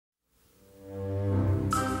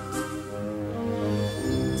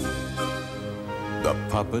The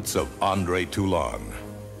puppets of Andre Toulon.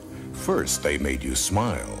 First, they made you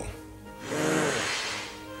smile.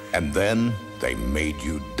 And then, they made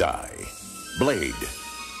you die. Blade,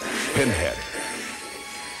 Pinhead,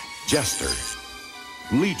 Jester,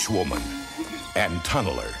 Leech Woman, and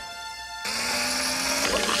Tunneler.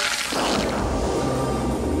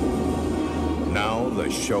 Now the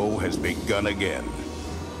show has begun again.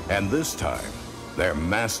 And this time, their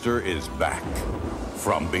master is back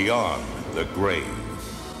from beyond the grave.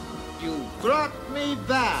 You brought me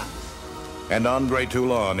back. And Andre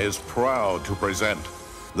Toulon is proud to present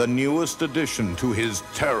the newest addition to his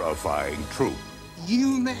terrifying troupe.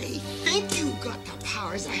 You may think you got the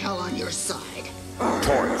powers of hell on your side.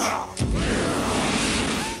 Torch.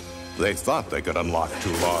 They thought they could unlock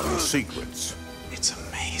Toulon's secrets. It's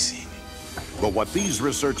amazing. But what these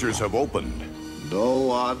researchers have opened... No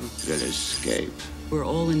one will escape. We're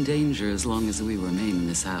all in danger as long as we remain in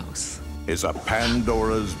this house. ...is a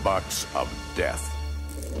Pandora's box of death.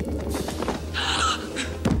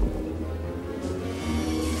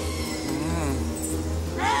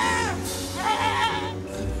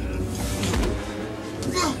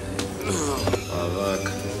 Our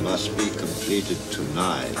work must be completed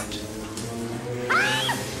tonight.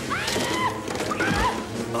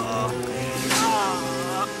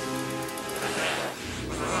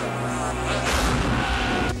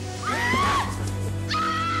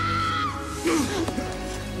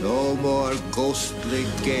 No more ghostly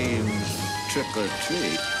games, trick or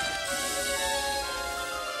treat.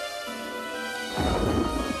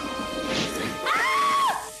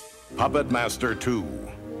 Puppet Master 2.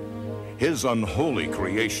 His unholy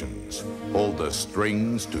creations hold the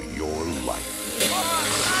strings to your life.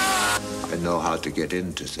 I know how to get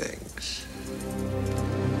into things.